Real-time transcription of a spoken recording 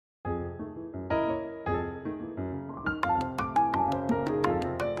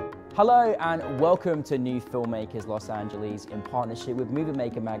Hello and welcome to New Filmmakers Los Angeles in partnership with Movie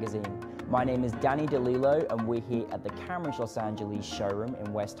Maker magazine. My name is Danny De Lillo and we're here at the Camera Los Angeles showroom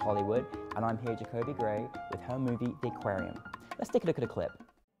in West Hollywood, and I'm here with Jacobie Gray with her movie, The Aquarium. Let's take a look at a clip.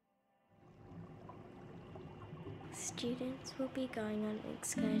 Students will be going on an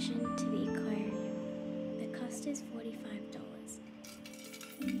excursion to the aquarium. The cost is $45.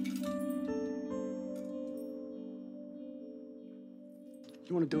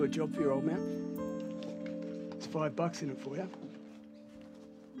 You want to do a job for your old man? It's $5 in it for you.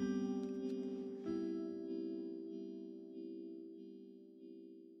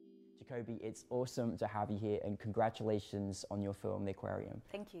 Jacobie, it's awesome to have you here and congratulations on your film, The Aquarium.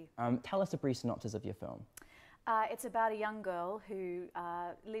 Thank you. Tell us a brief synopsis of your film. It's about a young girl who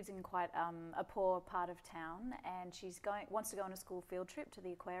lives in quite a poor part of town, and she wants to go on a school field trip to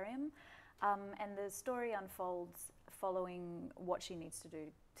the aquarium, and the story unfolds following what she needs to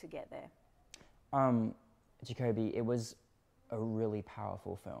do to get there. Jacobie, it was a really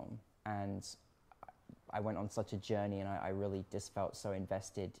powerful film, and I went on such a journey, and I really just felt so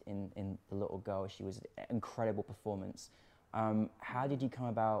invested in the little girl. She was an incredible performance. How did you come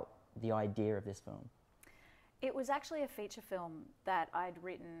about the idea of this film? It was actually a feature film that I'd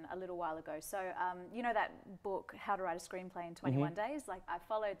written a little while ago. So, you know that book, How to Write a Screenplay in 21 Days? Like, I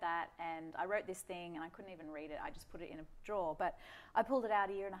followed that and I wrote this thing and I couldn't even read it. I just put it in a drawer. But I pulled it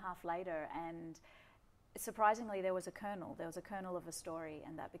out a year and a half later, and surprisingly there was a kernel. There was a kernel of a story,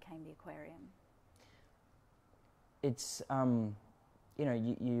 and that became The Aquarium. It's, you know,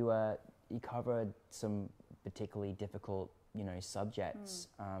 you covered some particularly difficult, you know, subjects,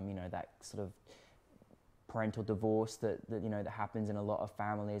 you know, that sort of parental divorce that you know that happens in a lot of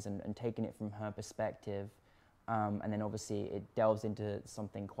families, and taking it from her perspective, and then obviously it delves into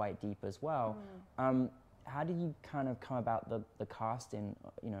something quite deep as well. How did you kind of come about the casting,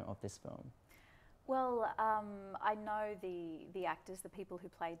 you know, of this film? Well, I know the actors, the people who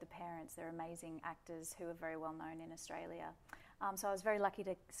played the parents. They're amazing actors who are very well known in Australia. So I was very lucky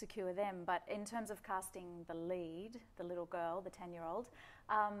to secure them. But in terms of casting the lead, the little girl, the 10-year-old,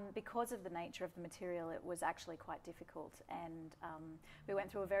 because of the nature of the material, it was actually quite difficult. And we went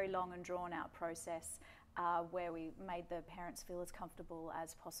through a very long and drawn-out process where we made the parents feel as comfortable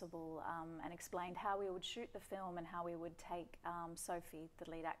as possible, and explained how we would shoot the film and how we would take Sophie, the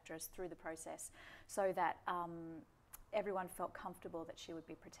lead actress, through the process so that everyone felt comfortable that she would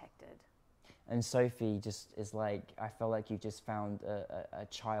be protected. And Sophie just is like, I feel like you just found a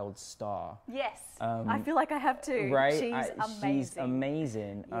child star. Yes, I feel like I have too. Right? She's amazing. She's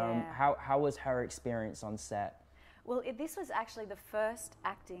amazing. Yeah. How was her experience on set? Well, this was actually the first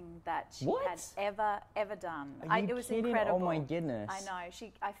acting that she What? had ever done. Are you it was kidding? incredible. Oh my goodness. I know.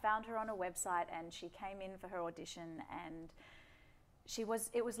 I found her on a website and she came in for her audition, and she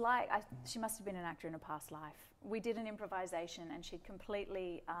must have been an actor in a past life. We did an improvisation and she'd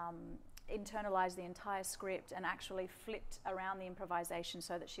completely internalized the entire script and actually flipped around the improvisation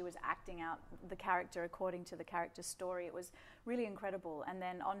so that she was acting out the character according to the character's story. It was really incredible. And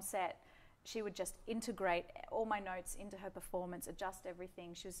then on set, she would just integrate all my notes into her performance, adjust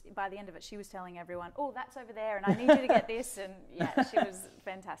everything. By the end of it, she was telling everyone, "Oh, that's over there, and I need you to get this." And yeah, she was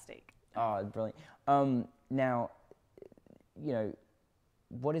fantastic. Oh, brilliant. Now, you know,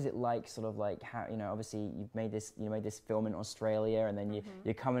 what is it like, sort of like, how, you know, obviously you made this film in Australia, and then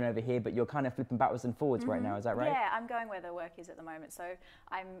you're coming over here, but you're kind of flipping backwards and forwards right now, is that right? Yeah, I'm going where the work is at the moment. So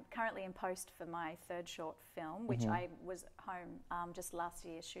I'm currently in post for my third short film, which I was home just last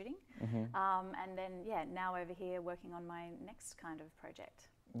year shooting. And then, yeah, now over here working on my next kind of project.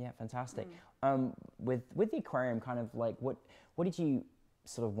 Yeah, fantastic. With The Aquarium, kind of like, what did you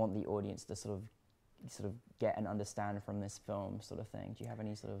sort of want the audience to sort of get and understand from this film, sort of thing? Do you have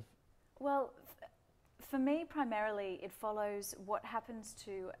any sort of... Well, for me, primarily, it follows what happens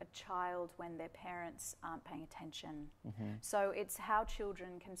to a child when their parents aren't paying attention. So it's how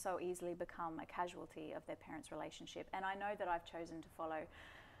children can so easily become a casualty of their parents' relationship. And I know that I've chosen to follow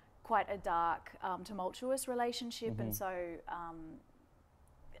quite a dark, tumultuous relationship, and so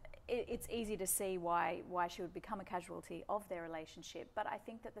it's easy to see why she would become a casualty of their relationship. But I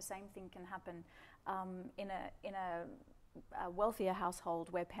think that the same thing can happen in a wealthier household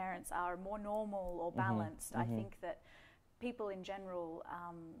where parents are more normal or balanced. I think that people in general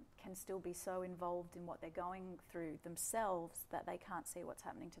can still be so involved in what they're going through themselves that they can't see what's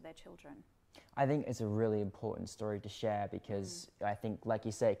happening to their children. I think it's a really important story to share because I think, like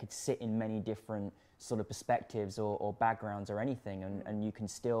you say, it could sit in many different sort of perspectives or backgrounds or anything, and you can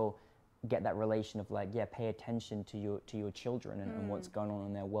still get that relation of like, yeah, pay attention to your children and what's going on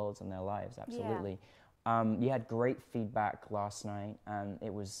in their worlds and their lives. Absolutely. You had great feedback last night, and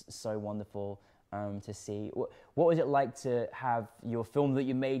it was so wonderful to see. What was it like to have your film that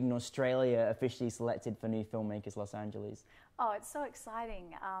you made in Australia officially selected for New Filmmakers Los Angeles? Oh, it's so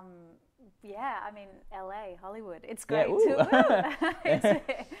exciting. Yeah, I mean, LA, Hollywood. It's great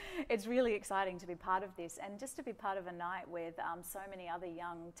it's really exciting to be part of this, and just to be part of a night with so many other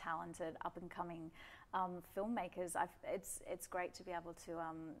young, talented, up-and-coming filmmakers. It's great to be able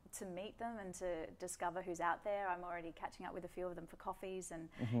to meet them and to discover who's out there. I'm already catching up with a few of them for coffees, and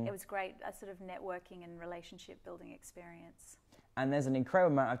it was great, a sort of networking and relationship building experience. And there's an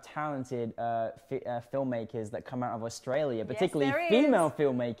incredible amount of talented filmmakers that come out of Australia, particularly female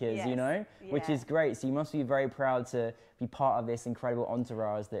filmmakers, you know, which is great. So you must be very proud to be part of this incredible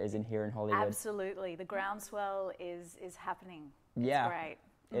entourage that is in here in Hollywood. Absolutely. The groundswell is happening. Yeah. It's great.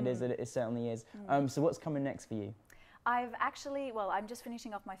 It is. It certainly is. So what's coming next for you? I'm just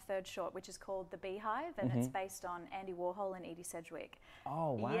finishing off my third short, which is called The Beehive, and it's based on Andy Warhol and Edie Sedgwick.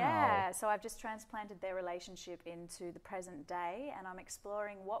 Oh, wow. Yeah, so I've just transplanted their relationship into the present day, and I'm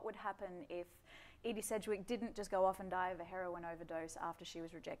exploring what would happen if Edie Sedgwick didn't just go off and die of a heroin overdose after she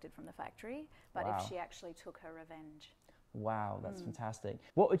was rejected from the factory, but if she actually took her revenge. Wow, that's fantastic.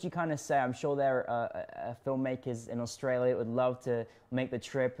 What would you kind of say? I'm sure there are filmmakers in Australia that would love to make the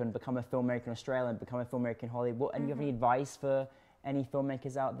trip and become a filmmaker in Australia and become a filmmaker in Hollywood. And you have any advice for any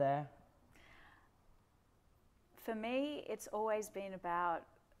filmmakers out there? For me, it's always been about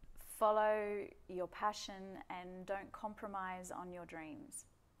follow your passion and don't compromise on your dreams.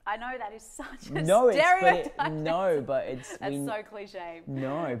 I know that is such a stereotype. That's so cliche.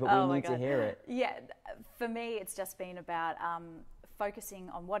 No, but we need to hear it. Yeah, for me, it's just been about focusing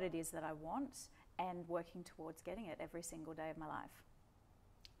on what it is that I want and working towards getting it every single day of my life.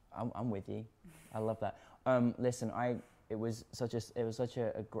 I'm with you. I love that. Listen, it was such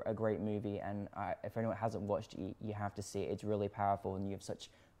a great movie, and if anyone hasn't watched it, you have to see it. It's really powerful, and you have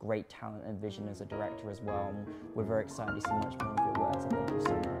such great talent and vision as a director as well. And we're very excited to see much more of your work. So thank you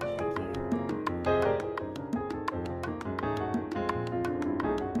so much. Thank you.